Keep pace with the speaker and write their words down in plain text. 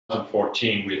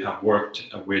2014, we have worked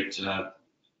with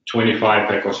 25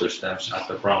 ecosystems at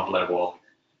the ground level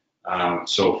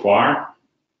so far.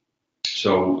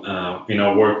 So in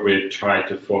our work, we try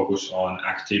to focus on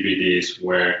activities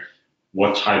where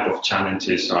what type of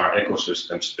challenges are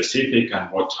ecosystem specific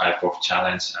and what type of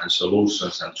challenge and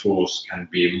solutions and tools can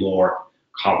be more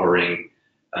covering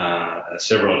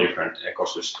several different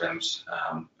ecosystems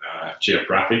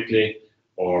geographically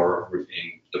or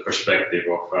in the perspective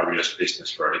of various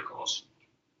business verticals.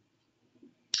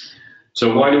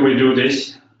 So why do we do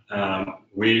this?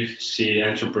 We see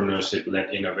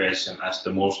entrepreneurship-led innovation as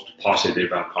the most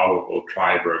positive and powerful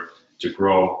driver to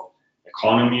grow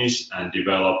economies and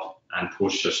develop and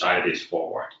push societies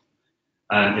forward.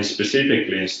 And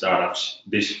specifically in startups,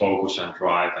 this focus and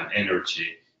drive and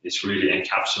energy is really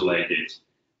encapsulated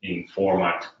in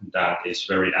format that is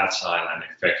very agile and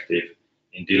effective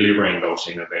in delivering those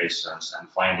innovations and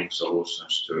finding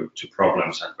solutions to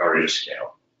problems at various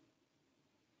scale.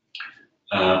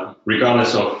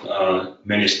 Regardless of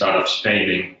many startups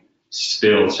failing,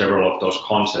 still several of those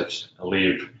concepts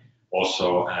live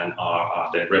also and are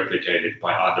then replicated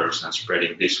by others and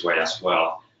spreading this way as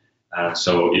well.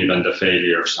 So even the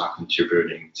failures are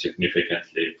contributing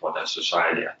significantly for the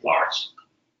society at large.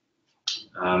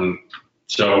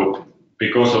 So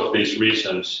because of these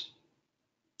reasons,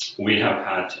 we have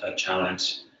had a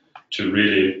challenge to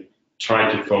really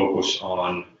try to focus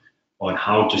on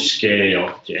how to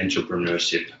scale the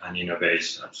entrepreneurship and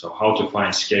innovation. So how to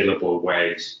find scalable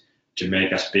ways to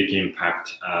make as big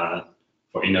impact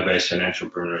for innovation,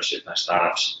 entrepreneurship and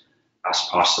startups as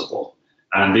possible.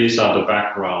 And these are the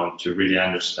background to really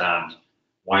understand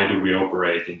why do we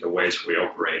operate in the ways we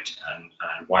operate and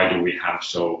why do we have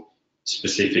so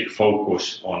specific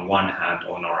focus on one hand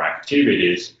on our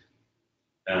activities,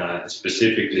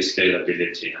 specifically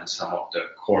scalability and some of the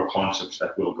core concepts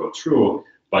that we'll go through,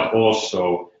 but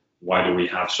also why do we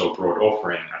have so broad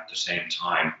offering at the same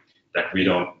time that we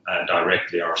don't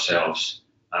directly ourselves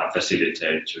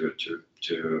facilitate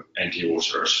to end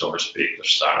users, so to speak, the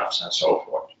startups and so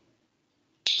forth.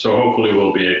 So hopefully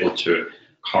we'll be able to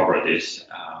cover this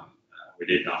with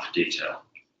enough detail.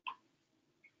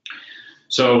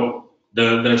 So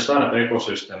the startup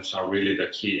ecosystems are really the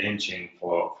key engine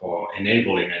for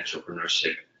enabling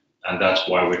entrepreneurship, and that's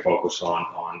why we focus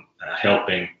on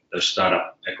helping the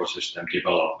startup ecosystem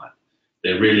development.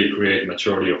 They really create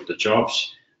majority of the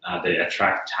jobs, they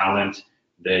attract talent,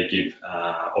 they give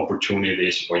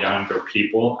opportunities for younger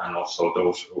people and also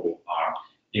those who are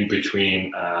in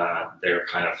between their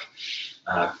kind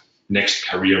of next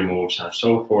career moves and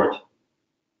so forth.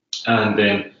 And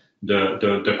then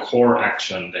the core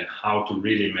action, then how to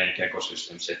really make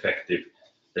ecosystems effective.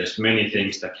 There's many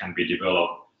things that can be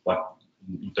developed, but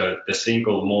the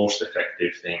single most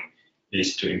effective thing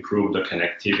is to improve the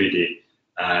connectivity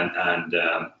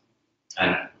and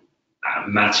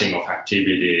matching of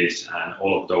activities and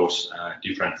all of those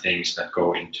different things that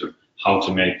go into how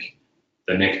to make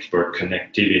the network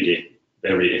connectivity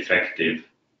very effective.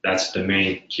 That's the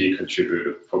main key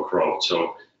contributor for growth.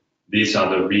 So these are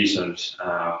the reasons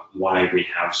why we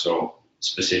have so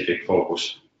specific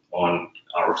focus on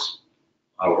our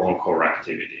own core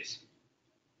activities.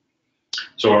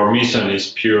 So our mission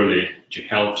is purely to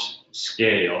help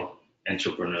scale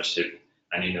entrepreneurship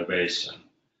and innovation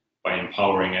by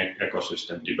empowering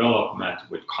ecosystem development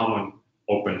with common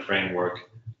open framework,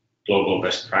 global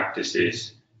best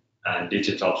practices, and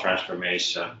digital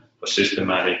transformation for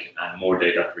systematic and more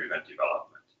data-driven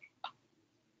development.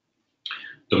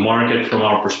 The market from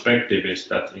our perspective is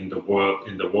that in the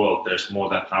world there's more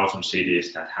than 1,000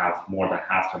 cities that have more than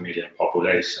 500,000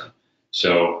 population.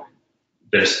 So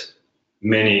there's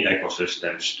many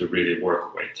ecosystems to really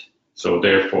work with. So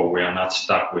therefore we are not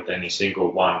stuck with any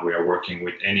single one. We are working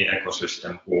with any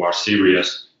ecosystem who are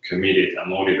serious, committed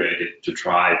and motivated to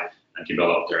try and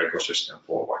develop their ecosystem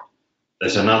forward.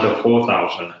 There's another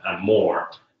 4,000 and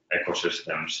more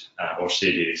ecosystems or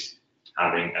cities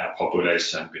having a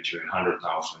population between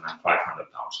 100,000 and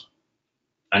 500,000.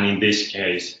 And in this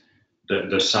case,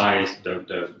 the size,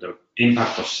 the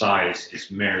impact of size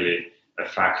is merely a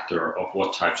factor of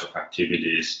what types of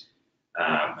activities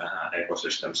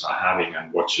ecosystems are having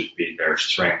and what should be their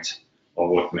strength or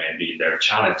what may be their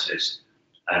challenges.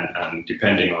 And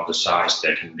depending on the size,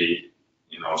 there can be,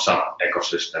 sub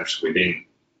ecosystems within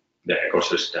the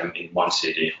ecosystem in one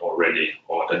city already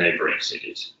or the neighboring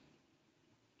cities.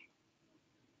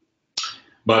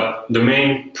 But the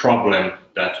main problem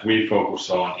that we focus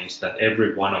on is that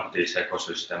every one of these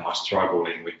ecosystems are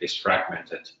struggling with this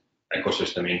fragmented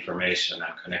ecosystem information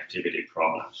and connectivity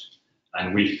problems.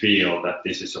 And we feel that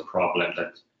this is a problem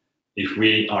that if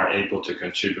we are able to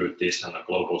contribute this on a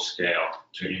global scale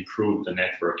to improve the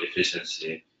network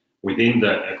efficiency within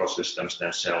the ecosystems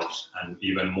themselves and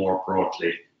even more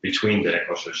broadly between the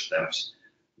ecosystems,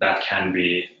 that can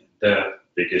be the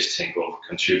biggest single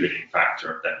contributing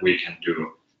factor that we can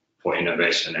do for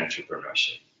innovation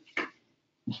entrepreneurship.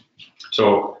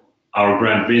 So our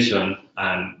grand vision,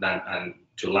 and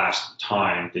to last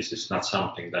time, this is not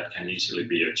something that can easily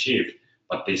be achieved,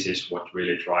 but this is what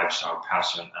really drives our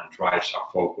passion and drives our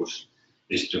focus,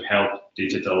 is to help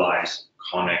digitalize,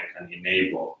 connect, and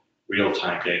enable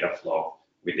real-time data flow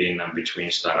within and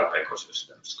between startup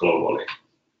ecosystems globally.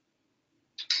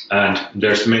 And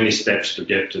there's many steps to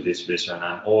get to this vision,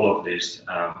 and all of these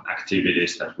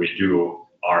activities that we do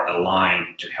are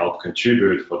aligned to help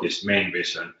contribute for this main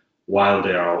vision, while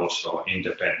they are also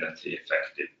independently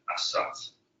effective as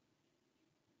such.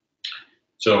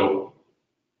 So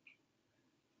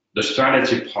the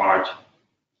strategy part,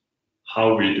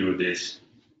 how we do this,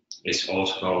 is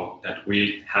also that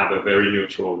we have a very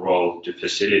neutral role to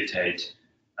facilitate,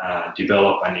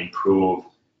 develop and improve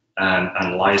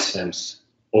and license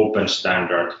open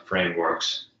standard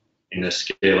frameworks in a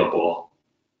scalable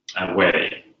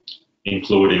way,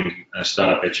 including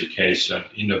startup education,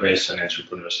 innovation,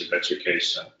 entrepreneurship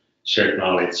education, shared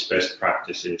knowledge, best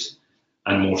practices,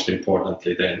 and most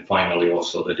importantly then finally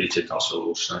also the digital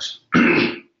solutions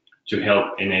to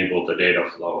help enable the data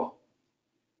flow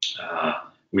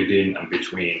within and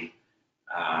between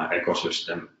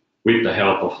ecosystem with the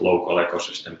help of local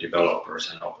ecosystem developers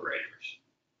and operators.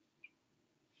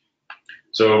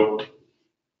 So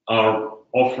our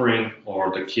offering,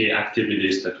 or the key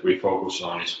activities that we focus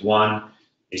on, is one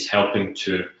is helping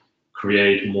to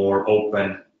create more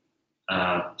open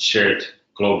shared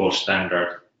global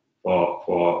standard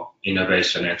for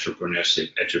innovation entrepreneurship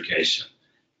education.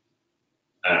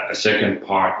 A second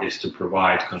part is to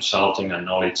provide consulting and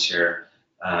knowledge share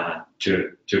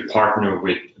to partner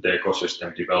with the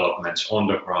ecosystem developments on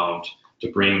the ground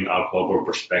to bring our global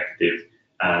perspective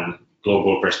and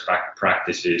global best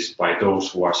practices by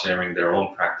those who are sharing their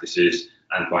own practices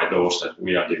and by those that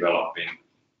we are developing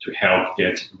to help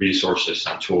get resources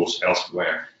and tools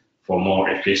elsewhere for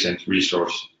more efficient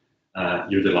resource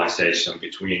utilization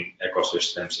between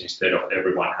ecosystems instead of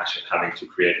everyone having to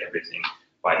create everything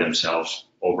by themselves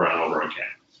over and over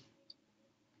again.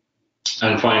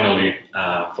 And finally,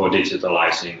 for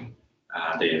digitalizing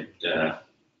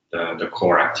the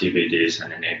core activities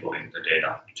and enabling the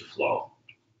data to flow.